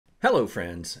Hello,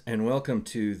 friends, and welcome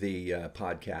to the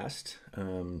podcast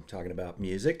talking about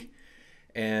music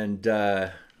and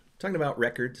talking about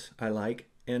records I like,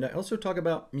 and I also talk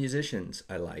about musicians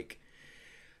I like.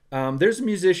 There's a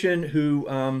musician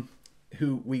who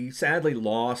we sadly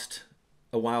lost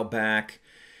a while back,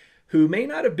 who may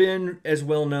not have been as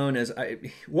well known as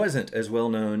wasn't as well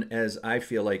known as I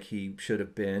feel like he should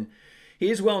have been. He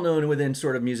is well known within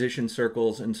sort of musician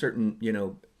circles and certain,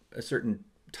 a certain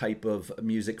type of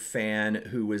music fan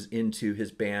who was into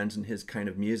his bands and his kind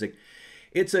of music.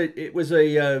 It was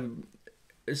a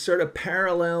sort of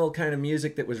parallel kind of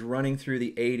music that was running through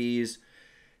the 80s,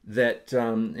 that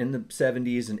in the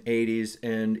 70s and 80s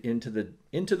and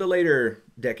into the later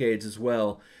decades as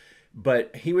well.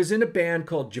 But he was in a band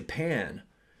called Japan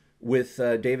with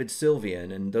David Sylvian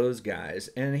and those guys,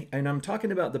 and I'm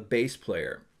talking about the bass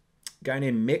player, a guy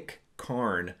named Mick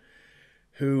Karn,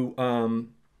 who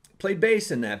played bass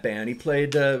in that band. He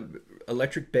played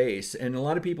electric bass, and a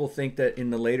lot of people think that in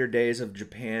the later days of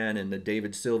Japan and the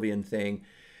David Sylvian thing,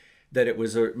 that it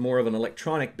was more of an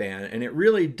electronic band, and it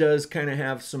really does kind of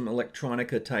have some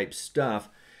electronica type stuff.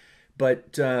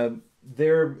 But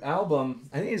their album,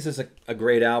 I think this is a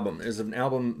great album. There's an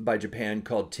album by Japan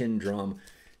called Tin Drum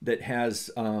that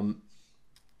has some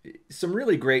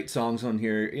really great songs on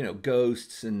here,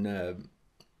 Ghosts and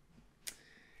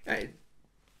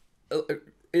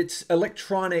it's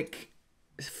electronic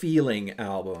feeling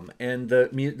album, and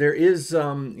there is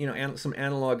some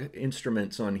analog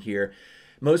instruments on here.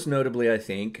 Most notably, I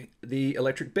think, the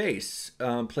electric bass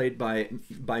played by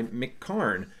Mick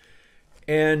Karn.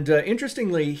 And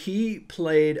interestingly, he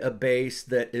played a bass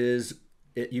that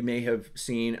you may have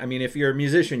seen. I mean, if you're a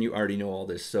musician, you already know all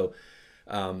this. So,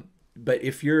 but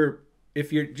if you're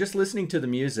just listening to the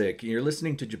music, you're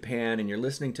listening to Japan, and you're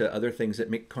listening to other things that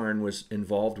Mick Karn was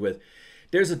involved with,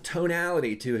 there's a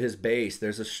tonality to his bass.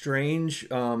 There's a strange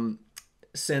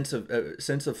sense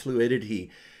of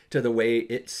fluidity to the way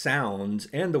it sounds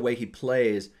and the way he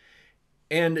plays.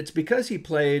 And it's because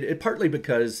partly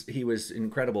because he was an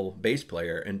incredible bass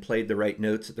player and played the right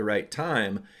notes at the right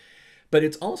time, but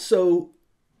it's also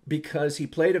because he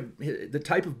played the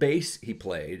type of bass he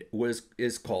played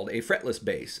is called a fretless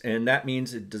bass, and that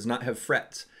means it does not have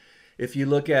frets. If you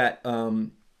look at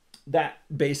that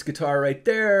bass guitar right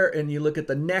there, and you look at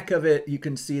the neck of it, you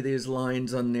can see these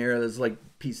lines on there. There's like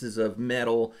pieces of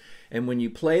metal, and when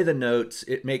you play the notes,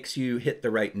 it makes you hit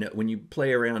the right note. When you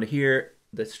play around here,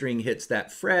 the string hits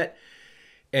that fret,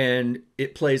 and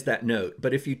it plays that note.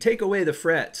 But if you take away the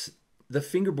frets, the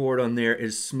fingerboard on there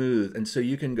is smooth, and so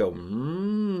you can go,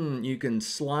 you can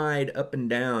slide up and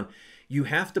down. You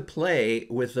have to play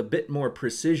with a bit more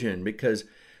precision because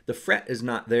the fret is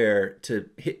not there to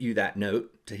hit you that note,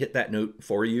 to hit that note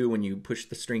for you when you push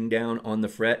the string down on the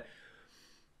fret.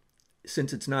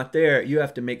 Since it's not there, you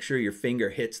have to make sure your finger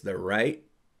hits the right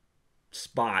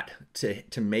spot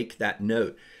to make that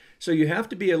note. So you have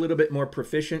to be a little bit more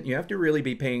proficient. You have to really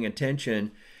be paying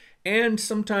attention. And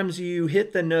sometimes you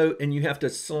hit the note and you have to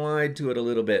slide to it a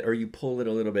little bit, or you pull it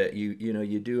a little bit.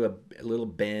 You do a little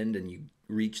bend and you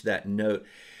reach that note.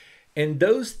 And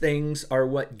those things are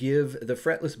what give the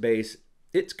fretless bass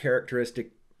its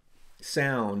characteristic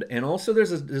sound. And also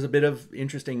there's a bit of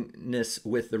interestingness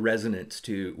with the resonance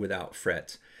too without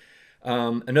frets.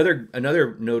 Another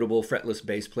notable fretless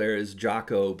bass player is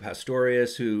Jaco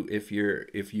Pastorius, who if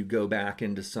you go back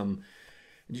into some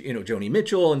Joni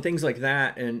Mitchell and things like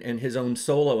that, and his own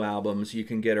solo albums, you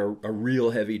can get a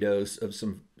real heavy dose of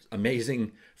some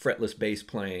amazing fretless bass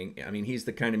playing. I mean, he's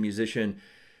the kind of musician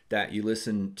that you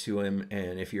listen to him,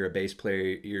 and if you're a bass player,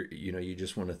 you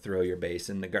just want to throw your bass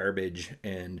in the garbage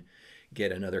and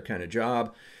get another kind of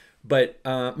job. But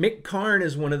Mick Karn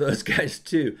is one of those guys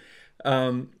too.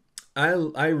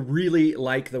 I really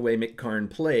like the way Mick Karn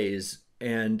plays,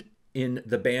 and in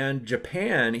the band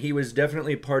Japan, he was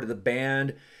definitely part of the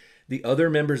band. The other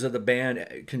members of the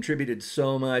band contributed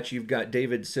so much. You've got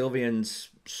David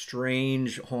Sylvian's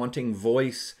strange, haunting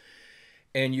voice,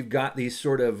 and you've got these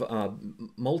sort of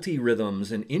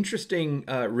multi-rhythms and interesting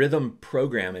rhythm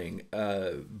programming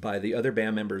by the other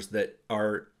band members that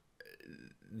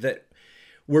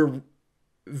were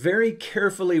very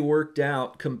carefully worked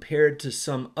out compared to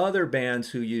some other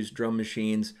bands who use drum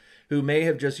machines, who may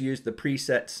have just used the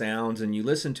preset sounds, and you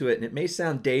listen to it and it may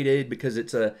sound dated because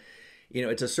it's a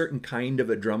certain kind of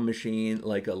a drum machine,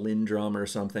 like a Linn drum or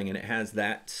something, and it has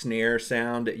that snare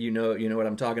sound that you know what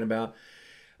I'm talking about.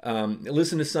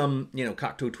 Listen to some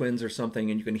Cocteau Twins or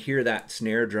something, and you can hear that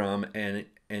snare drum and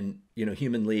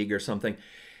Human League or something,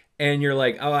 and you're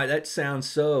like, oh, that sounds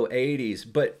so 80s.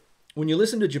 But when you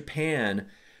listen to Japan,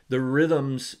 the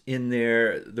rhythms in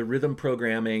there, the rhythm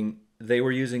programming, they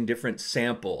were using different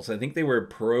samples. I think they were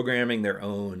programming their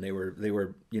own. They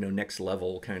were next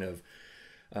level kind of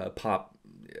pop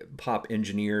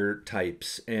engineer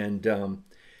types, and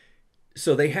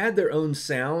so they had their own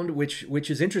sound, which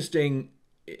is interesting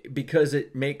because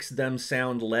it makes them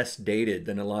sound less dated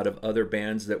than a lot of other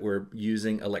bands that were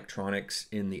using electronics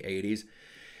in the 80s.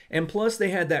 And plus,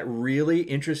 they had that really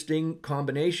interesting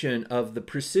combination of the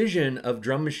precision of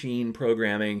drum machine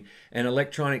programming and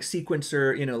electronic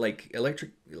sequencer, like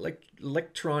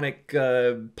electronic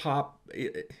pop.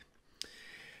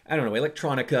 I don't know,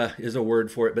 electronica is a word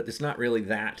for it, but it's not really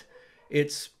that.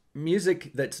 It's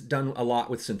music that's done a lot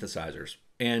with synthesizers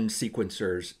and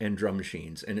sequencers and drum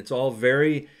machines. And it's all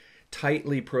very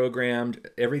tightly programmed.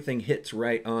 Everything hits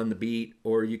right on the beat,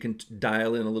 or you can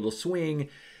dial in a little swing.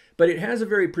 But it has a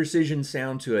very precision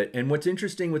sound to it. And what's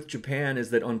interesting with Japan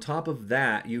is that on top of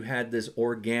that, you had this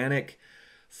organic,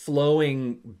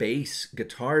 flowing bass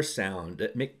guitar sound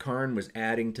that Mick Karn was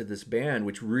adding to this band,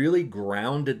 which really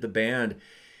grounded the band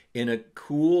in a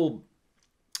cool,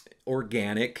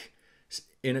 organic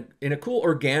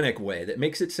way that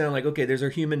makes it sound like, okay, there's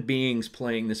human beings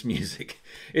playing this music.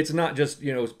 It's not just,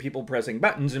 people pressing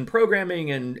buttons and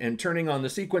programming and turning on the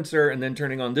sequencer and then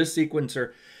turning on this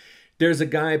sequencer. There's a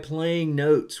guy playing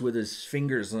notes with his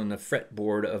fingers on the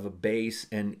fretboard of a bass,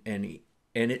 and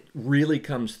it really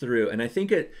comes through. And I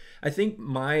think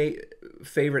my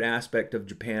favorite aspect of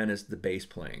Japan is the bass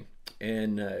playing,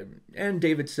 and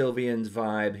David Sylvian's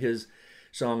vibe, his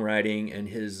songwriting, and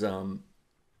his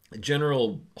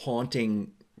general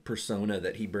haunting persona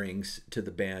that he brings to the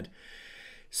band.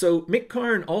 So Mick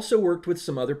Karn also worked with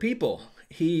some other people.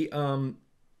 He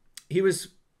was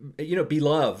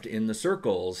beloved in the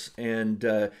circles, and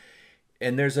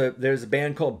there's a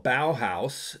band called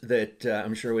Bauhaus that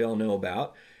I'm sure we all know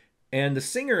about, and the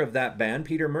singer of that band,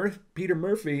 Peter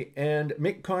Murphy, and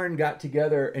Mick Karn got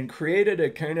together and created a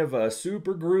kind of a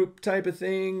super group type of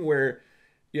thing where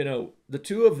the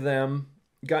two of them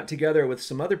got together with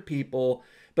some other people,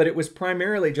 but it was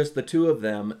primarily just the two of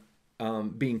them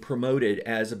being promoted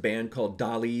as a band called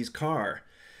Dali's Car.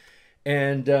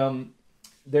 And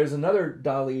there's another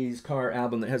Dali's Car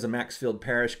album that has a Maxfield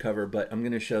Parrish cover, but I'm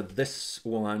going to show this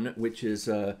one, which is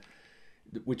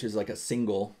like a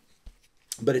single,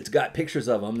 but it's got pictures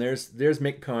of them. There's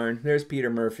Mick Karn, there's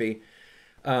Peter Murphy.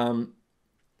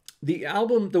 The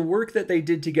album, the work that they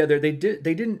did together, they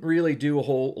didn't really do a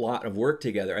whole lot of work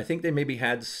together. I think they maybe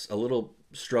had a little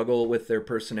struggle with their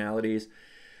personalities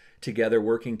together,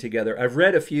 working together. I've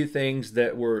read a few things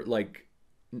that were like,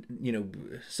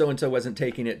 so-and-so wasn't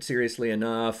taking it seriously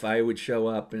enough. I would show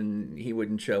up and he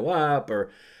wouldn't show up, or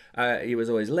he was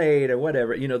always late, or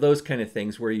whatever. Those kind of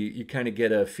things where you kind of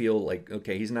get a feel like,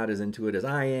 okay, he's not as into it as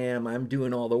I am. I'm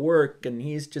doing all the work, and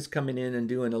he's just coming in and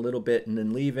doing a little bit and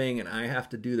then leaving, and I have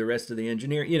to do the rest of the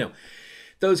engineering.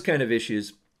 Those kind of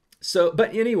issues. So,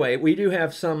 but anyway, we do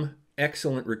have some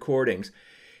excellent recordings.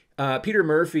 Peter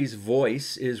Murphy's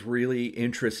voice is really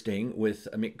interesting with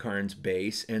Mick Karn's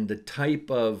bass, and the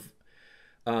type of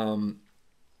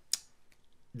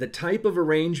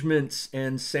arrangements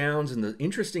and sounds and the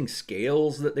interesting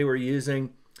scales that they were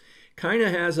using kind of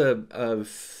has a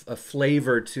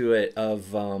flavor to it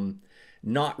of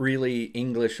not really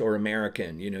English or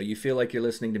American. You feel like you're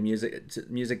listening to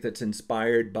music that's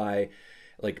inspired by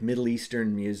like Middle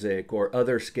Eastern music or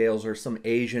other scales or some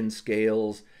Asian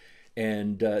scales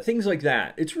and things like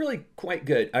that. It's really quite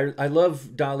good. I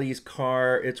love Dali's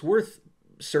Car. It's worth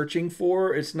searching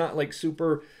for. It's not like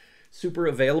super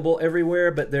available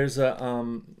everywhere, but there's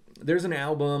an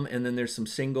album, and then there's some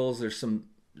singles. There's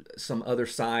some other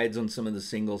sides on some of the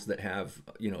singles that have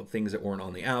things that weren't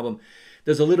on the album.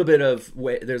 There's a little bit of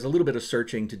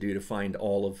searching to do to find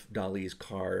all of Dali's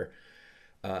Car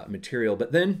material.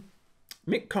 But then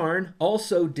Mick Karn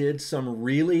also did some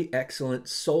really excellent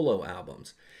solo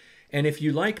albums. And if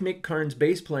you like Mick Karn's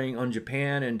bass playing on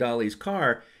Japan and Dali's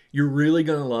Car, you're really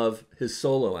going to love his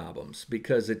solo albums,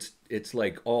 because it's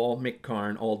like all Mick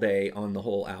Karn all day on the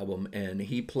whole album. And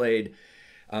he played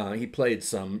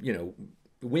some,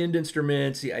 wind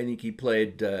instruments. I think he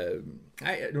played, I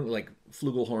don't know, like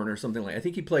flugelhorn or something like that. I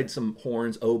think he played some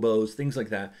horns, oboes, things like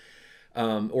that.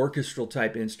 Orchestral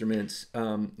type instruments.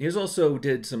 He also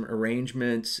did some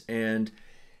arrangements, and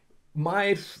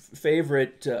my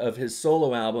favorite of his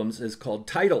solo albums is called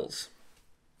Titles.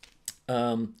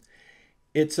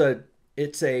 It's a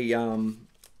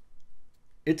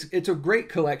great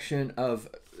collection of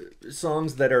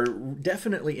songs that are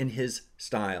definitely in his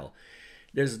style.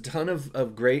 There's a ton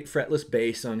of great fretless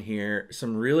bass on here,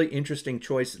 some really interesting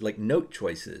choices, like note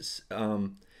choices.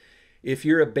 if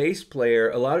you're a bass player,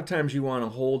 a lot of times you want to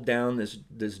hold down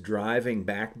this driving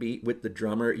backbeat with the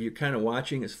drummer. You're kind of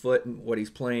watching his foot and what he's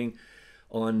playing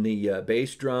on the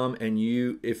bass drum, and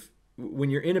when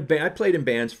you're in a band, I played in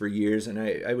bands for years, and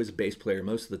I was a bass player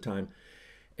most of the time,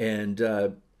 and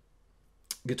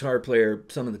guitar player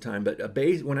some of the time. But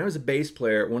when I was a bass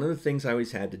player, one of the things I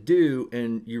always had to do,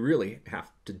 and you really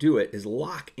have to do it, is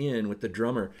lock in with the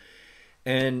drummer.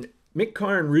 And Mick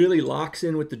Karn really locks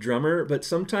in with the drummer, but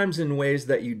sometimes in ways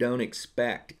that you don't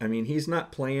expect. I mean, he's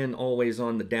not playing always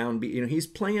on the downbeat. You know, he's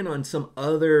playing on some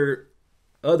other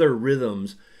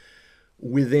rhythms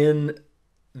within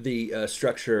the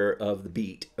structure of the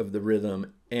beat of the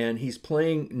rhythm, and he's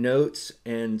playing notes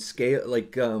and scale,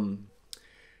 like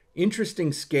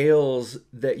interesting scales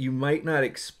that you might not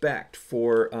expect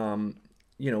for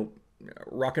you know,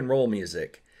 rock and roll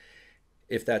music,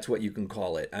 if that's what you can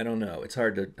call it. I don't know. It's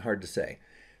hard to say.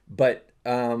 But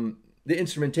the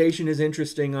instrumentation is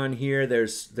interesting on here.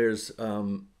 There's these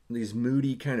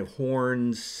moody kind of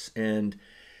horns and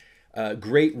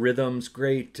great rhythms,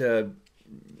 great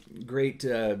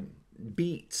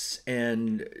beats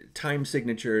and time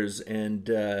signatures, and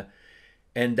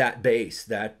that bass,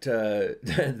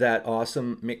 that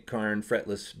awesome Mick Karn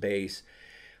fretless bass.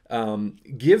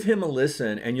 Give him a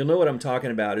listen, and you'll know what I'm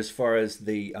talking about as far as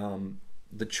the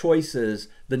choices,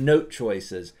 the note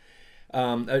choices.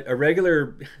 A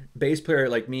regular bass player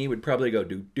like me would probably go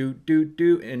do do do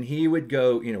do, and he would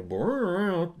go, you know,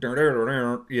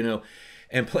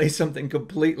 and play something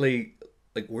completely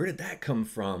like, where did that come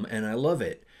from? And I love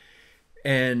it.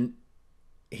 And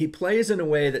he plays in a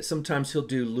way that sometimes he'll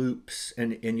do loops,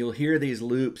 and you'll hear these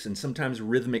loops, and sometimes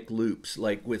rhythmic loops,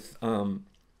 like with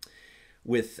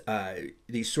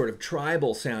these sort of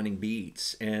tribal sounding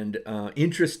beats and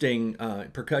interesting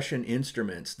percussion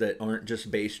instruments that aren't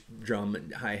just bass, drum,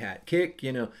 and hi-hat, kick,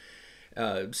 you know,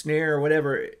 snare or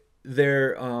whatever.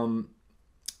 They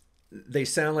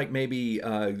sound like maybe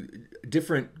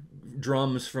different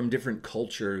drums from different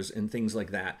cultures and things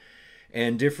like that,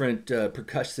 and different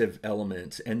percussive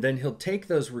elements. And then he'll take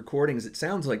those recordings, it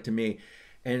sounds like to me,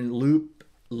 and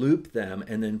loop them,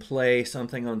 and then play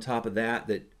something on top of that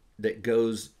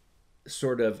goes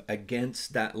sort of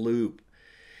against that loop.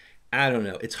 I don't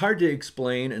know. It's hard to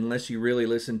explain unless you really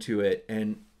listen to it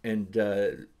and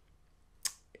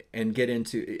get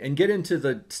into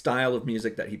the style of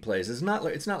music that he plays. It's not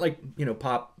like, you know,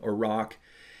 pop or rock.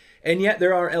 And yet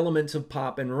there are elements of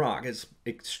pop and rock. It's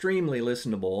extremely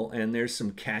listenable, and there's some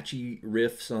catchy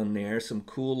riffs on there, some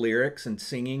cool lyrics and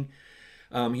singing.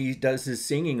 He does his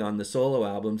singing on the solo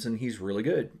albums, and he's really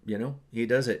good. You know, he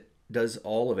does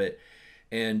all of it.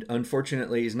 And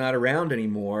unfortunately, he's not around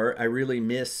anymore. I really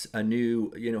miss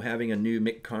having a new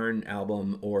Mick Karn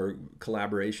album or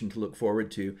collaboration to look forward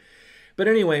to. But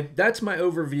anyway, that's my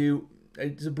overview.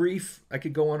 It's a brief, I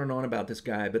could go on and on about this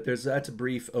guy, but that's a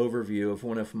brief overview of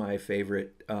one of my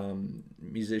favorite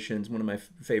musicians, one of my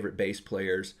favorite bass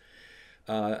players,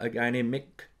 a guy named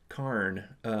Mick Karn.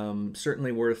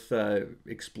 Certainly worth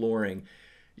exploring.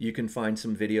 You can find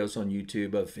some videos on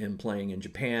YouTube of him playing in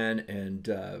Japan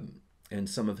and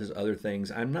some of his other things.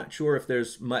 I'm not sure if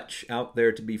there's much out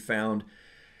there to be found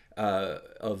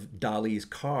of Dali's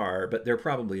car, but there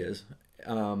probably is.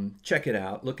 Check it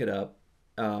out, look it up.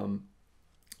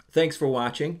 Thanks for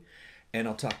watching, and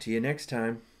I'll talk to you next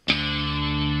time.